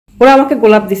ওরা আমাকে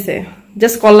গোলাপ দিছে,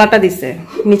 জাস্ট কল্লাটা দিছে,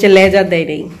 নিচে লেজার দেয়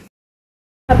নেই।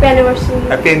 Happy anniversary.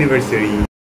 Happy anniversary.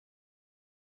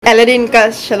 অ্যালাদিন কা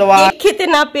সালোয়ার খেতে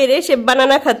না পেরে সে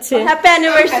বানানা খাচ্ছে। Happy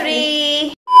anniversary.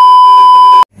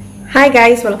 Hi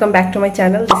guys, welcome back to my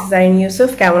channel. This is Irin Yusuf.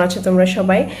 কেমন আছো তোমরা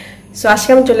সবাই? সো আজকে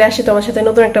আমি চলে আসি তোমার সাথে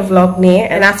নতুন একটা ব্লগ নিয়ে।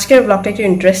 এন্ড আজকের ব্লগটা একটু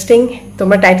ইন্টারেস্টিং।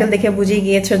 তোমরা টাইটেল দেখে বুঝিয়ে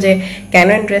গিয়েছো যে কেন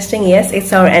interesting. Yes,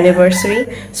 it's hour anniversary.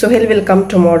 Sohel will come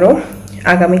tomorrow,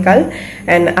 আগামীকাল।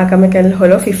 অ্যান্ড আগামীকাল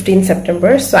হলো 15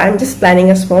 September. So I am just planning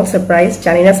a small surprise.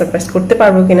 জানি না সারপ্রাইজ করতে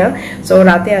পারবো কিনা। সো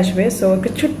রাতে আসবে, সো একটা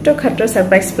ছোট্ট খাটো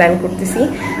সারপ্রাইজ প্ল্যান করতেছি।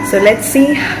 সো লেটস সি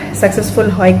সাকসেসফুল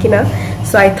হয় কিনা।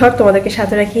 সো আই থট তোমাদেরকে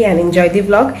সাথে রাখি and enjoy the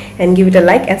blog and give it a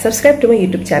like and subscribe to my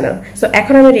YouTube channel. So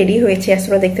এখন আমি রেডি হয়েছি,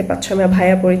 তোমরা দেখতে পাচ্ছ আমি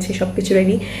ভাইয়া পড়েছি, সবকিছু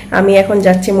রেডি। আমি এখন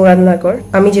যাচ্ছি মুরাদনগর।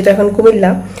 আমি যেটা এখন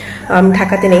কুমিল্লা,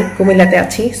 ঢাকাতে নেই, কুমিল্লাতে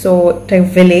আছি। সো এটা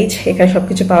ভিলেজ, এখানে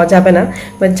সবকিছু পাওয়া যাবে না।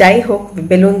 বাট যাই হোক,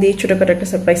 বেলুন দিয়ে ছোটখাটো একটা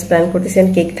সারপ্রাইজ প্ল্যান করতেছি,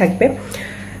 কেক থাকবে।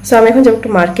 সো আমি এখন যাবো একটু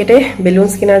মার্কেটে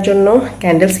বেলুনস কেনার জন্য,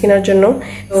 ক্যান্ডেলস কেনার জন্য।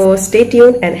 তো stay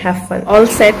tune and have fun. All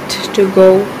set to go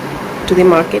to the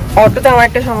market. অটোতে আমার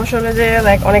একটা সমস্যা হলো যে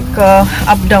লাইক অনেক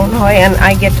আপ ডাউন হয় and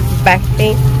I get back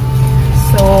pain,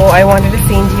 so I wanted a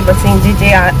CNG, but CNG যে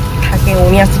থাকে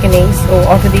উনি আজকে নেই, so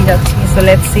অটো দিয়ে যাচ্ছি। So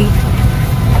let's see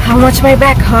how much my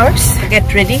back hurts. Get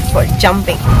ready for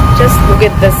jumping. Just look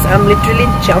at this, I'm literally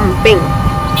jumping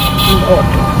in the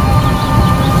auto.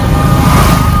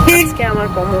 আজকে আমার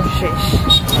কোমর শেষ।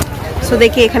 সো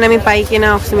দেখি এখানে আমি পাই কিনা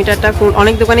অক্সিমিটারটা।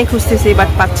 অনেক দোকানে খুঁজতেছি বাট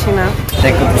পাচ্ছি না।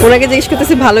 ওনাকে জিজ্ঞেস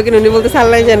করতেছি ভালো কিনা, উনি বলতেছে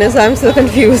আল্লাহ জানে। So I am so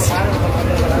confused.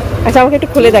 আচ্ছা আমাকে একটু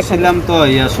খুলে দেখালাম তো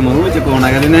ইয়া সময় ওই যে কোনা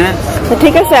গাড়ি না।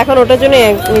 ঠিক আছে, এখন ওটার জন্য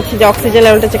নিচ্ছি যে অক্সিজেন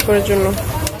লেভেলটা চেক করার জন্য।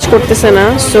 করতেছে না,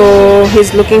 so he is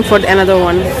looking for another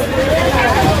one.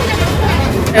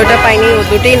 ওটা পাইনি, ও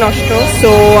দুটোই নষ্ট। সো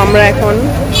আমরা এখন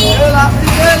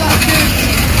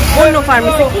অন্য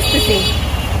ফার্মেসি খুঁজতেছি।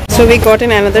 So we got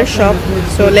in another shop,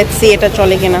 so let's see এটা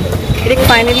চলে কিনা।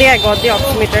 Finally I got the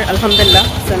oximeter, alhamdulillah.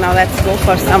 So now let's go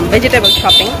for some vegetable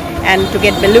shopping and to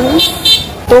get balloons.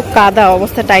 তো কাদা,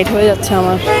 অবস্থা টাইট হয়ে যাচ্ছে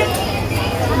আমার।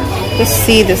 Just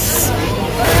see this.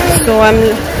 So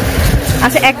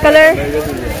আচ্ছা এক কালার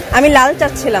আমি লাল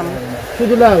চাচ্ছিলাম।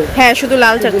 শুধু লাল? হ্যাঁ শুধু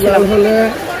লাল চাচ্ছিলাম। হলে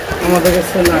আমাদের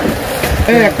কাছে না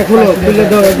একটা খুলো খুলে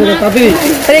দাও এগুলো তাবি।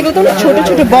 আরে এগুলো তো ছোট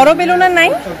ছোট, বড় বেলুন আর নাই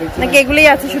নাকি এগুলাই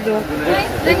আছে শুধু?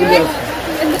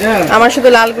 আমার শুধু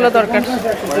লালগুলো দরকার।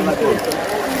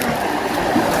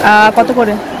 কত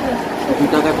করে?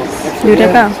 2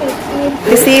 টাকা।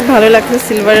 বেশি ভালো লাগছে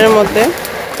সিলভারের মধ্যে।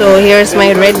 তো হিয়ারস মাই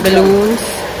রেড বেলুনস।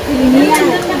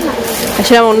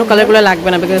 আসলে অন্য কালারগুলো লাগবে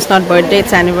না because it's not birthday,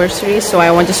 it's anniversary, so I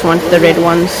just want the red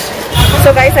ones. So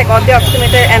guys, I got the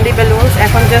oximeter and the balloons.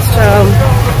 এখন just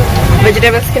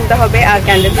vegetables কিনতে হবে আর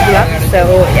ক্যান্ডেলস গুলা। So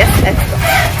yes, let's go.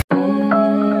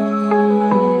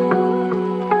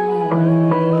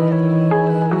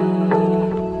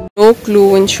 No clue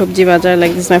in Shobji Bazaar.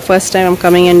 Like this is my first time I'm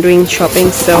coming and doing shopping,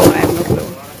 so I have no clue.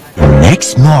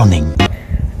 Next morning.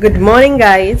 Good morning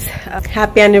guys.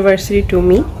 Happy anniversary to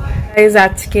me. Guys,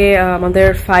 আজকে আমাদের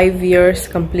 5 years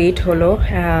complete হলো,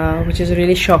 which is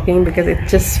really shocking because it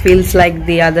just feels like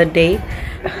the other day.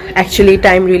 Actually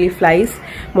time really flies.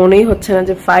 মনেই হচ্ছে না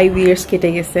যে 5 years কেটে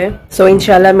গেছে। So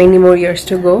inshallah many more years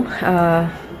to go.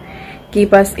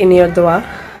 Keep us in your dua.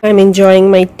 I'm enjoying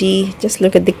my tea. Just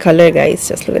look at the color guys,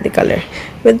 just look at the color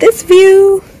with this view.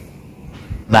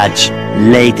 Much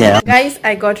later guys,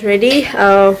 I got ready.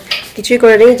 Kichu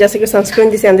kore ni, just ekটু sunscreen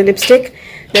দিছি and the lipstick.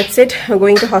 That's it. I'm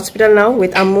going to hospital now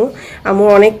with Ammu. Ammu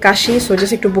অনেক কাশি, so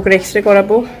just একটু বুকের x-ray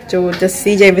করাবো, so just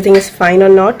see যে everything is fine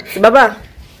or not. বাবা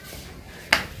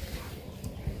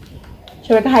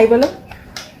সবাইকে high বলো,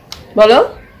 বলো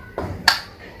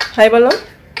হাই বলো।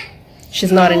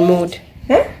 She's not in mood.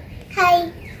 হ্যাঁ হাই।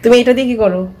 তুমি এটা দিয়ে কি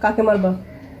করো? কাকে মারবা?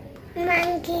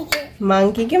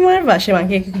 মাংকিকে মারবা? সে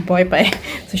মাংকিকে ভয় পায়,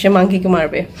 তো সে মাংকিকে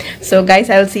মারবে। So guys,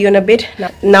 I will see you in a bit.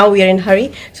 Now we are in হারি,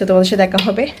 সো তোমাদের সাথে দেখা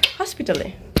হবে হসপিটালে।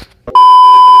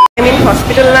 আই মিন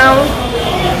হসপিটাল নাও।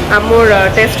 আম্মুর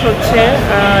টেস্ট হচ্ছে,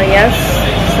 yes.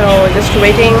 So just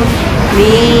waiting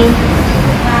me.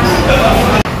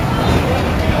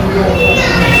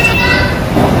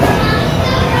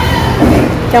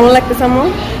 কেমন লাগতেছে আম্মু?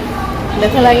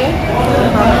 ব্যথা লাগে?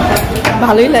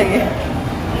 ভালোই লাগে।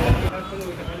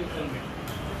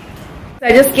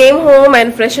 I just came home and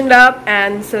freshened up,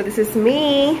 and so this is me.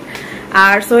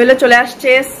 আর সোহেলও চলে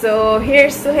আসছে, so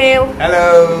here's Sohail. Hello.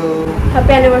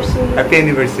 Happy anniversary. Happy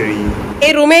anniversary.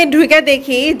 এই রুমে ঢুকে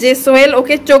দেখি যে সোহেল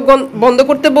ওকে চোখ বন্ধ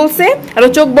করতে বলছে আর ও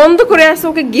চোখ বন্ধ করে আসছে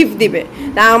ওকে গিফট দিবে।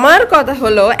 তা আমার কথা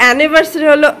হলো অ্যানিভার্সারি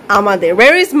হলো আমাদের,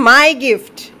 where is my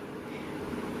gift?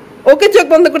 ওকে চোখ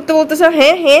বন্ধ করতে বলতেছ?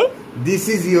 হ্যাঁ হ্যাঁ This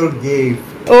is your gift.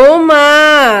 Oh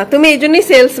ma, তুমি এইজন্যই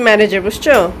সেলস ম্যানেজার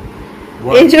বুঝছো?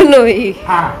 এইজন্যই।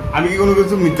 হ্যাঁ, আমি কি কোনো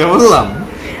কিছু মিথ্যা বললাম?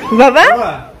 বাবা?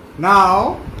 Now,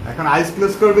 এখন আইস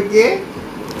ক্লোজ করবে কে?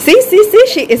 See,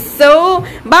 she is so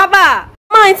Baba.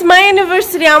 Ma, it's my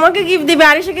anniversary. আমাকে গিফট দিবে,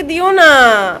 আরিশাকে দিও না।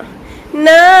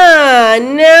 না,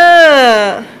 না।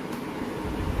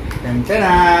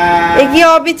 টেনটেনা। এ কি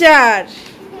অবিচার?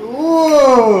 ও,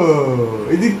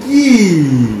 এটা কি?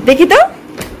 দেখি তো।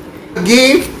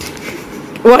 Gift.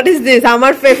 What is this?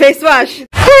 আমার ফেস ওয়াশ।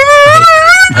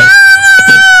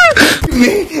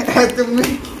 তুমি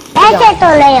ऐसे तो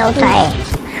नहीं होता है।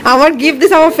 আমার গিফট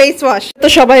দিস আমার ফেস ওয়াশ। তো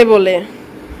সবাই বলে।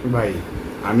 ভাই,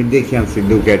 আমি দেখি আনছি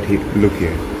look at it, look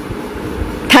here.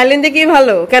 থাইল্যান্ডে কি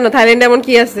ভালো? কেন থাইল্যান্ডে এমন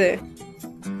কি আছে?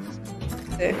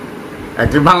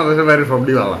 একদম বাংলাদেশের বাইরে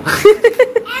সবই ভালো।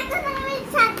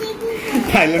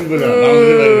 থাইল্যান্ড বলে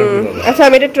বাংলাদেশের বাইরে সবই ভালো। আচ্ছা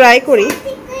আমি এটা ট্রাই করি।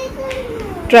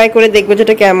 ট্রাই করে দেখবো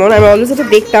যেটা কেমন। আমি অলওয়েজ এটা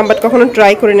দেখতাম বাট কখনো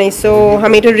ট্রাই করে নাই। সো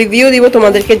আমি এটা রিভিউ দিব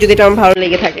তোমাদেরকে যদি এটা আমার ভালো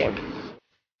লেগে থাকে।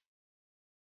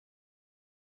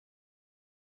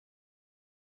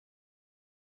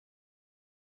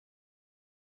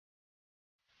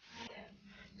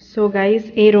 সো গাইজ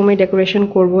এই রুমে ডেকোরেশন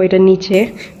করব, এটা নিচে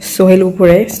সোহেল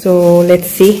উপরে। So let's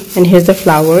see and হিয়ারস the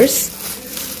flowers.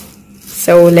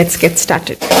 So let's get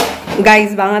started.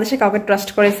 Guys বাংলাদেশে কাউকে ট্রাস্ট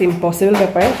করে ইম্পসিবল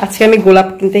ব্যাপার। আজকে আমি গোলাপ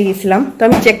কিনতে গেছিলাম, তো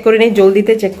আমি চেক করি নাই,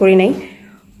 জলদিতে চেক করি নাই।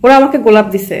 ওরা আমাকে গোলাপ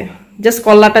দিছে, জাস্ট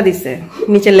কল্লাটা দিছে,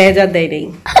 নিচে লেজার দেয় নেই।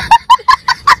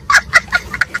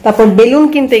 তারপর বেলুন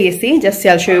কিনতে গেছি, জাস্ট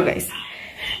আইল শো ইউ গাইজ।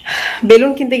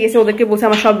 বেলুন কিনতে গেছি, ওদেরকে বলছে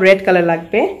আমার সব রেড কালার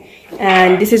লাগবে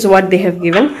and this is what they have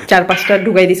given. 4-5টা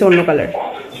ঢুকাই দিছে অন্য কালার।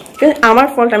 আমার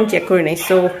ফল্ট, আমি চেক করি নাই।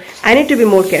 So I need to be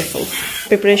more careful.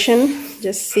 Preparation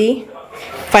just see.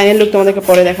 Final look তোমাদেরকে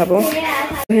পরে দেখাবো।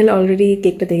 সোহেল অলরেডি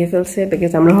কেকটা দেখে ফেলছে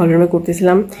বিকজ আমরা হল রুমে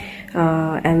করতেছিলাম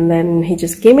and then he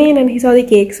just came in and he saw the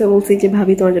cake. So বলছি যে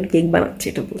ভাবি তোমার জন্য কেক বানাচ্ছি,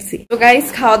 এটা বলছি। তো গাইস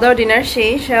খাওয়া দাওয়া ডিনার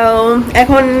শেষ,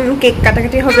 এখন কেক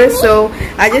কাটাকাটি হবে। So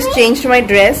I just change my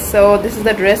dress. So this is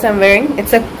the dress I am wiring.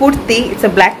 It's a kurti, it's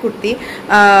a black kurti.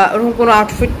 ওরকম কোনো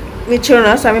আউটফিট ছিল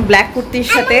না। সো আমি ব্ল্যাক কুর্তির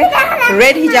সাথে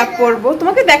রেড হিজাব পরবো।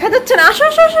 তোমাকে দেখা যাচ্ছে না, আসো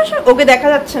আসো আসো। ওকে দেখা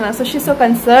যাচ্ছে না। So she is so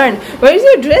concern. Where is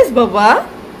your dress বাবা?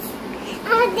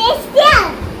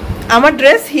 আমার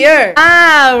dress here.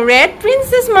 Red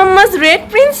princess, mamma's red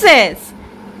princess.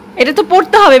 এটা তো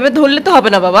পড়তে হবে, এবার ধরলে তো হবে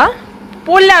না বাবা,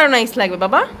 পড়লে আরো নাইস লাগবে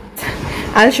বাবা।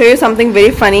 I'll show you something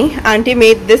very funny. Auntie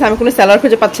made this. আমি কোনো সেলার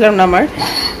খুঁজে পাচ্ছিলাম না আমার।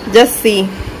 Just see.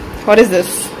 What is this?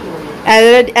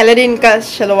 Aladdin ka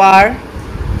shalwar.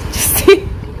 Just see.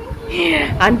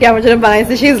 Auntie আমার জন্য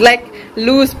বানাইছে। She is like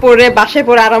loose, পরে বাসায়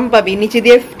পরে আরাম পাবি। নিচে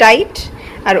দিয়ে টাইট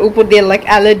আর উপর দিয়ে like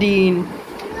Aladdin.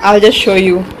 I'll just show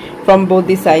you from both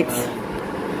the sides.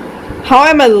 How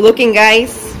am I looking,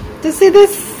 guys? To see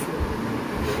this?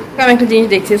 I'm going to change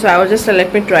Dixie, so I will just let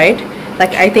me try it.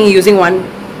 Like I think using one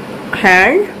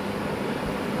hand.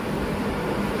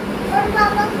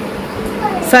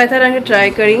 So I thought I could try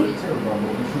curry.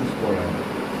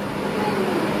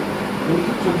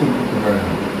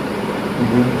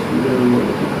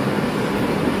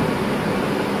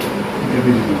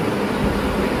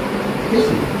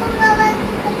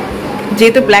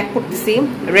 যেহেতু black করতেছি,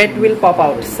 red will pop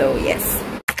out. So yes.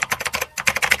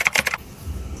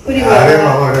 আরে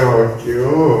বাবা রে বাবা, কেউ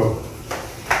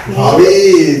ভাবি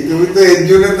তুমি তো এর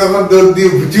জন্য তখন দৌড় দিয়ে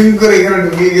বুঝুন করে এখানে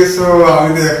ঢুকে গেছো। আমি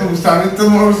তো এখন বুঝতে, আমি তো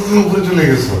মনে হচ্ছে উপরে চলে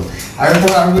গেছো।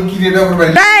 আমি তো কি রেডি আমার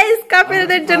বাইরে। গাইস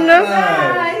কাপেলদের জন্য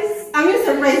আমি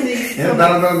সারপ্রাইজিং।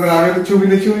 দাঁড়া দাঁড়া, আমি একটু ছবি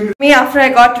নেই। Me after I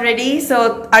got ready. So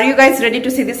are you guys ready to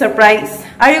see the surprise?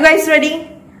 Are you guys ready?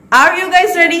 Are you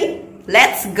guys ready?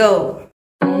 Let's go.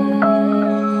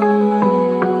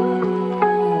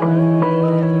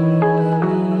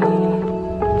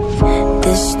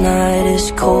 This night is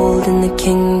cold in the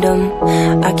kingdom.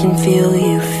 I can feel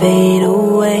you fade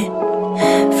away.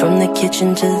 From the kitchen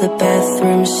to the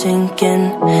bathroom sinking.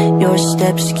 Your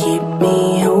steps keep me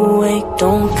awake.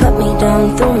 Don't cut me down,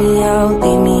 throw me out,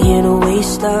 leave me here to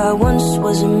waste. I once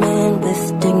was a man with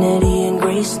dignity and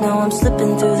grace. Now I'm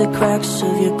slipping through the cracks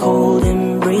of your cold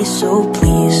embrace. So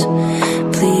please,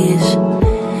 please,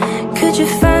 could you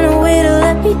find a way to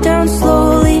let me down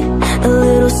slowly? A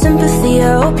little sympathy,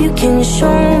 I hope you can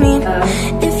show me.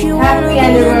 If you wanna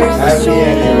be so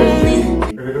lonely.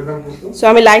 So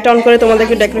আমি light on করে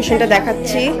তোমাদেরকে ডেকোরেশনটা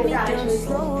দেখাচ্ছি।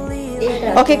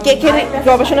 ওকে, কেকের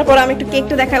গবেষণা পর আমি একটু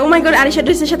কেকটা দেখাই। ও মাই গড, আরিশা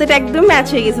ড্রেসের সাথে এটা একদম ম্যাচ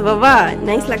হয়ে গেছে বাবা,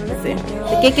 নাইস লাগতেছে।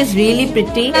 The cake is really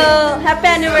pretty. Happy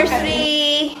anniversary.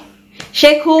 সে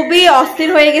খুবই অস্থির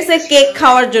হয়ে গেছে কেক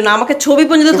খাওয়ার জন্য, আমাকে ছবি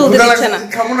পর্যন্ত তুলতে দিচ্ছে না।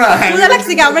 মজা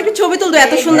লাগছে কি আমরা একটু ছবি তুলবো,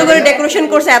 এত সুন্দর করে ডেকোরেশন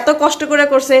করছে, এত কষ্ট করে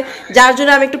করছে, যার জন্য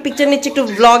আমি একটু পিকচার নিচ্ছি, একটু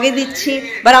ব্লগে দিচ্ছি,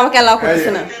 বাট আমাকে অ্যালাউ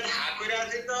করতেছে না।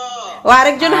 ও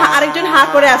আরেকজন হা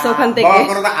করে আছে ওখান থেকে।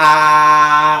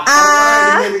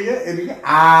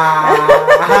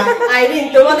 আইরিন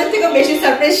তোমাদের থেকে বেশি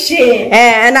সারপ্রাইজ সে।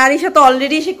 হ্যাঁ, নারিশা তো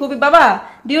অলরেডি সে খুবই। বাবা,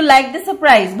 do you like the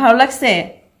surprise? ভালো লাগছে?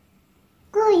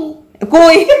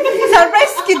 কই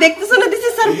সারপ্রাইজ কি দেখতেছো না? দিস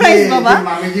ইজ সারপ্রাইজ বাবা।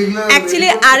 অ্যাকচুয়ালি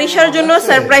আরিশার জন্য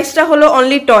সারপ্রাইজটা হলো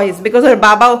অনলি টয়স, বিকজ ওর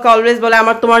বাবা ওকে অলওয়েজ বলে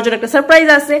আমার তোমার জন্য একটা সারপ্রাইজ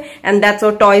আছে, এন্ড দ্যাটস ও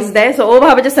টয়স দেয়। সো ও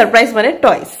ভাবে যে সারপ্রাইজ মানে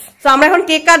টয়স। সো আমরা এখন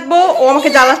কেক কাটবো, ও আমাকে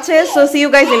জ্বালাচ্ছে। So C you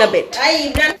guys in a bit.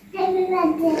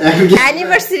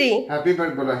 Anniversary, happy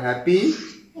birthday বলো, হ্যাপি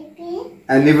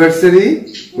অ্যানিভার্সারি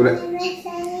বলো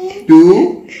টু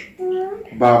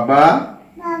বাবা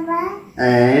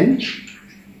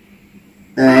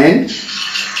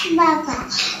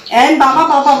and Baba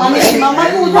মানে মামা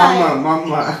কোথায়?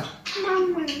 Mama.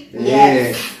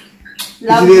 Yes.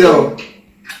 Love you.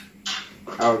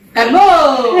 Hello.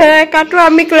 হ্যাঁ, কাটো,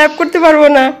 আমি ক্ল্যাপ করতে পারবো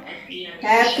না।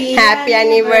 Happy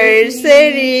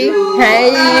anniversary. হ্যাঁ,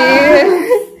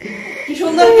 কি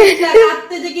সুন্দর কেকটা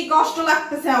কাটতে যে কি কষ্ট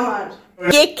লাগতেছে আমার।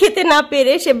 কেক খেতে না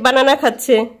পেরে সে বানানা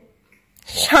খাচ্ছে,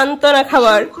 সান্তনা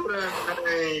খাবার।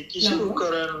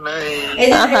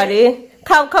 আহারে,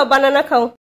 খাও খাও, বানানা খাও।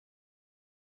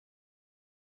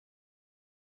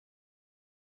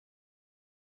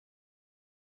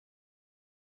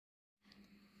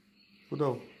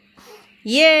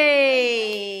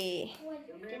 Yay!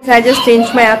 So I just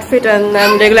changed my outfit and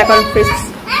I'm regular account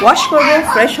wash korbo,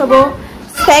 fresh hobo.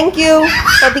 Thank you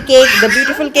for the cake. The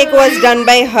beautiful cake was done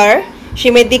by her. She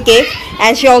made the cake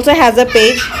and she also has a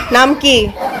page. Naam ki?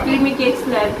 Creamy Cakes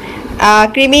Lab.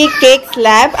 Creamy Cakes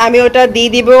Lab. Ami ota di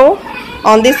dibo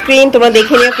on the screen. Tomra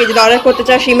dekhe niyo ke jodi order korte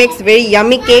chao. She makes very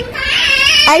yummy cake.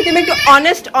 I to make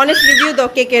honest review do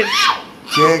cake er.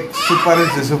 Cake super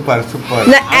is super.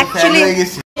 Na actually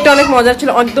অনেক মজা ছিল,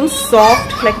 একদম soft,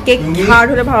 like cake hard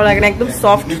হলে ভালো লাগে না, একদম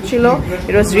soft ছিল।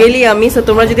 ইট ওয়াজ রিয়েলি ইয়ামি। সো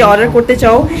তোমরা যদি অর্ডার করতে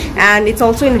চাও, and it's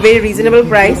also in very reasonable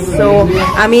price. So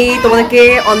আমি তোমাদেরকে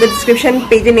অন দ্য ডিসক্রিপশন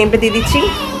পেজে নেমটা দিয়ে দিচ্ছি,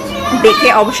 দেখে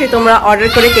অবশ্যই তোমরা অর্ডার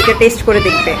করে কেকের টেস্ট করে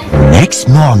দেখবে। Next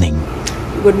morning.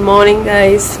 Good morning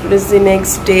guys, it is the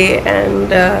next day and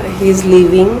he is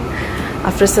leaving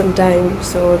after some time,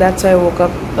 so that's why I woke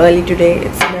up early today.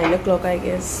 It's 9 o'clock I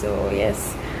guess. So yes,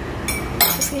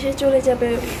 সে চলে যাবে।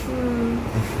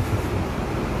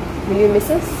 Will you miss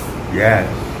us? Yeah.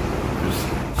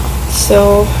 So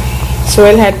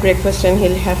Sohail had breakfast and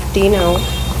he'll have tea now.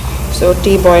 So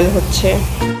tea boil হচ্ছে।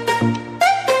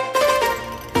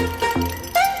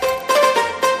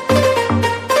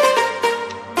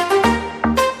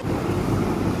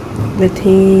 With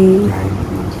him.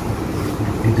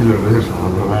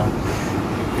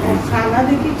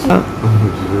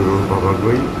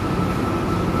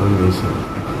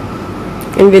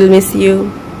 And we'll miss you.